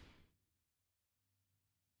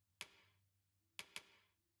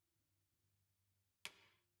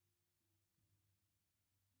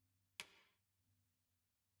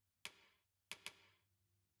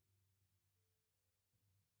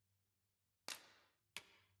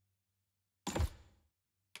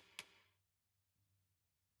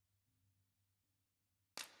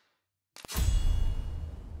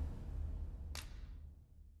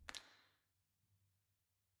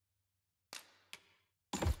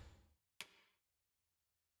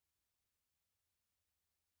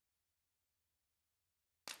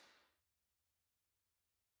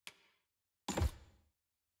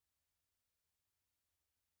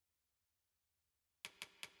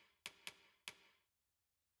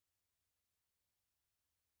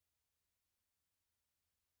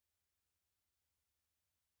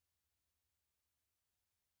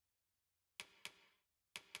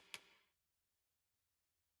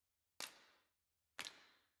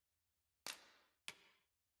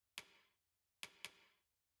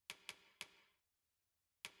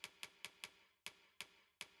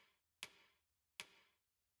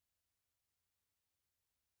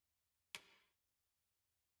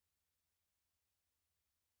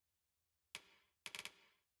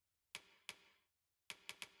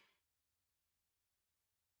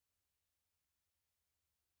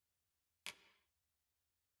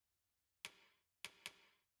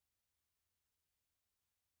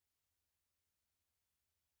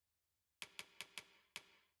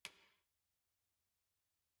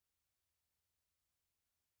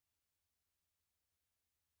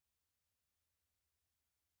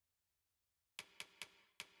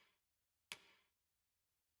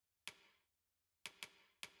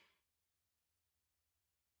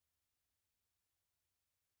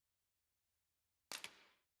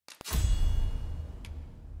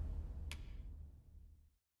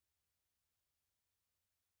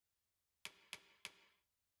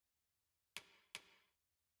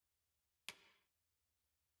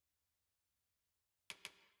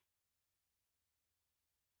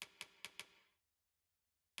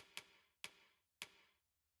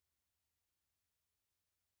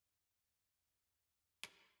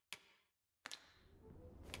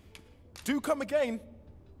 Do come again.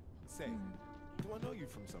 Say, do I know you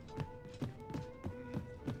from somewhere?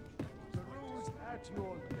 The rules at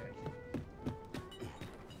your neck.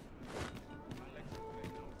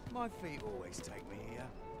 My feet always take me here.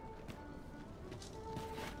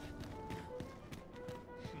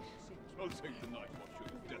 I'll take the night watch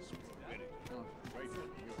at the desk for a minute. Wait for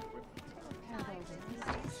your equipment.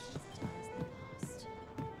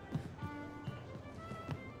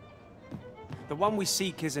 The one we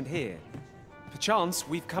seek isn't here. Perchance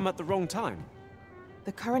we've come at the wrong time.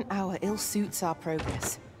 The current hour ill suits our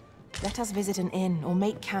progress. Let us visit an inn or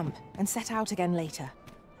make camp and set out again later.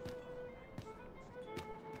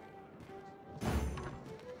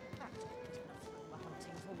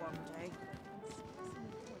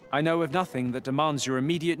 I know of nothing that demands your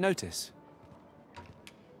immediate notice.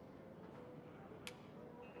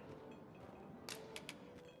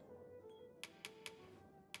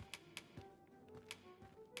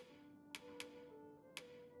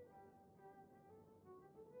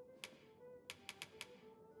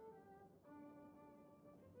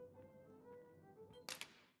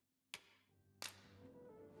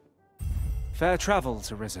 Fair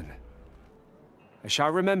travels, Arisen. I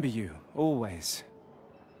shall remember you, always.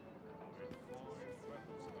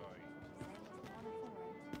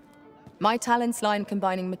 My talents lie in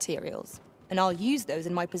combining materials, and I'll use those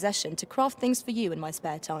in my possession to craft things for you in my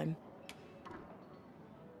spare time.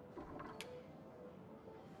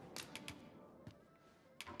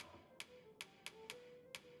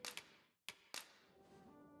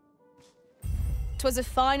 "'Twas a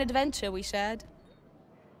fine adventure we shared.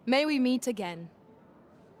 May we meet again."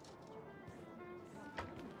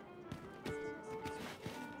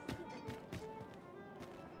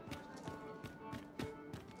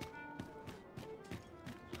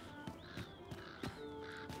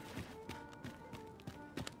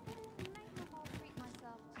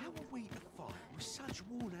 How are we to fight with such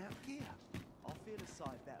worn-out gear? I'll feel a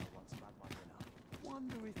sight better once I've had my dinner.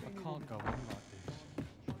 Wonder if I can't go on like this.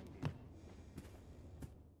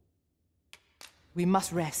 We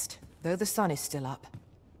must rest, though the sun is still up.'Twas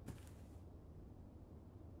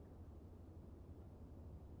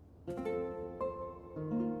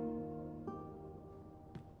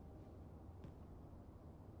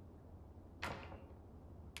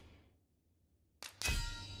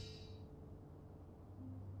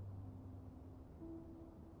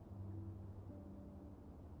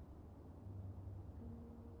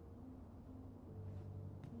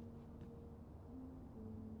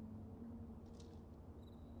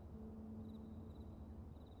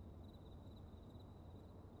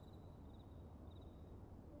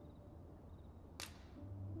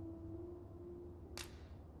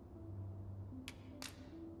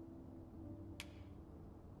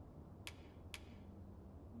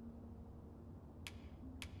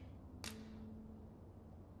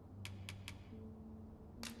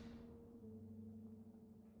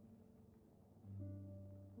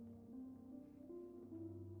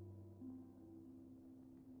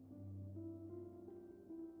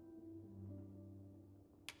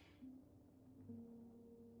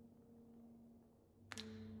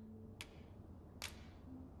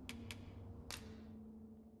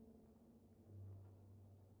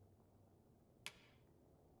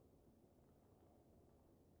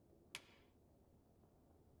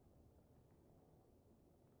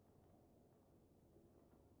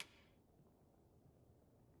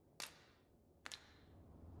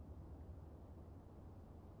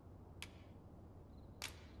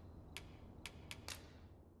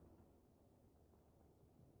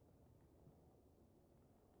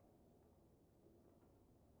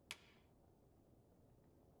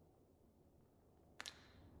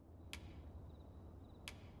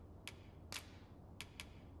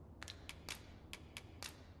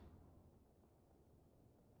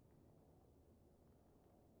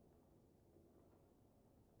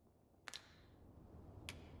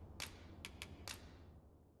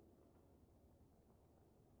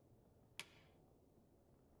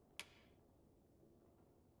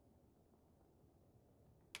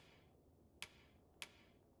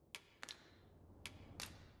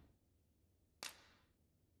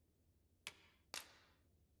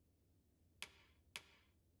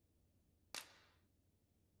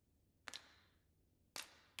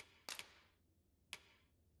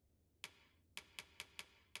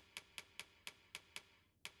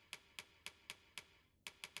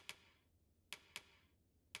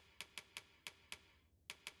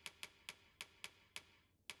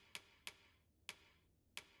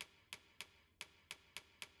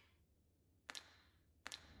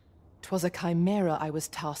a chimera I was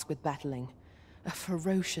tasked with battling. A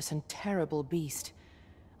ferocious and terrible beast.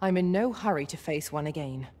 I'm in no hurry to face one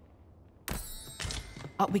again.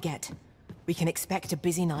 Up we get. We can expect a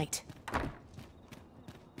busy night.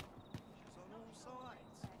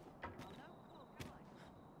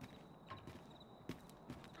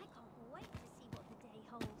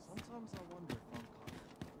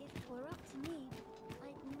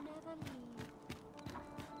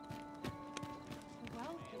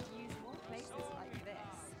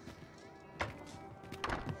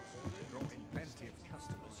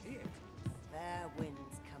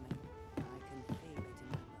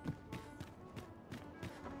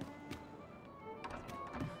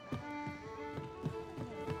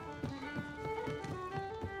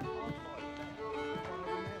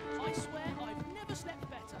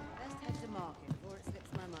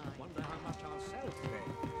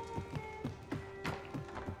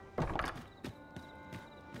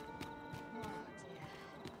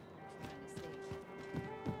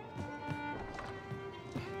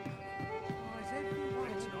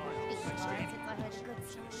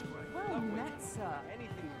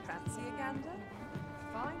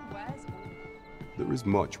 There is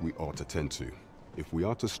much we ought to tend to, if we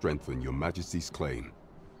are to strengthen your Majesty's claim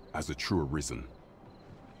as a true Arisen.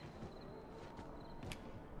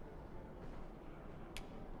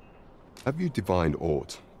 Have you divined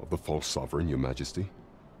aught of the false sovereign, your Majesty?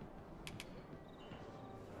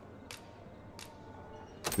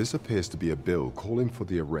 This appears to be a bill calling for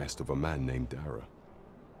the arrest of a man named Dara.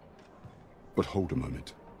 But hold a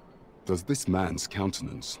moment. Does this man's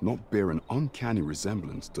countenance not bear an uncanny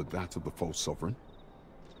resemblance to that of the false sovereign?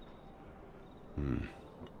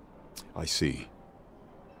 I see.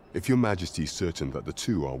 If your Majesty is certain that the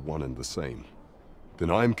two are one and the same, then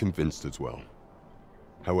I am convinced as well.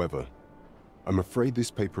 However, I'm afraid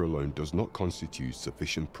this paper alone does not constitute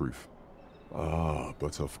sufficient proof. Ah,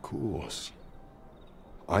 but of course.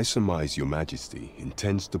 I surmise your Majesty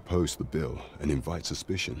intends to post the bill and invite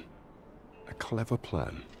suspicion. A clever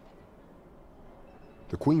plan.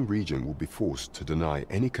 The Queen Regent will be forced to deny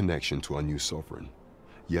any connection to our new sovereign,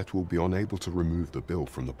 yet will be unable to remove the bill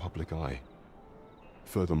from the public eye.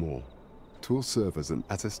 Furthermore, 'twill serve as an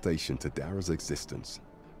attestation to Dara's existence,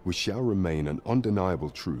 which shall remain an undeniable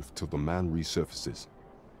truth till the man resurfaces.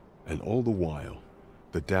 And all the while,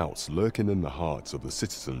 the doubts lurking in the hearts of the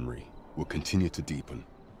citizenry will continue to deepen.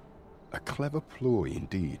 A clever ploy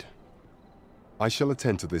indeed. I shall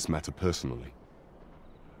attend to this matter personally.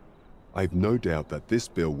 I've no doubt that this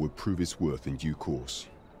bill will prove its worth in due course.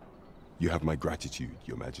 You have my gratitude,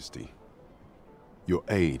 your Majesty. Your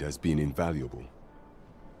aid has been invaluable.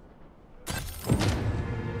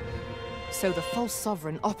 So the false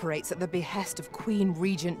sovereign operates at the behest of Queen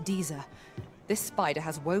Regent Deezer. This spider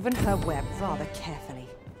has woven her web rather carefully.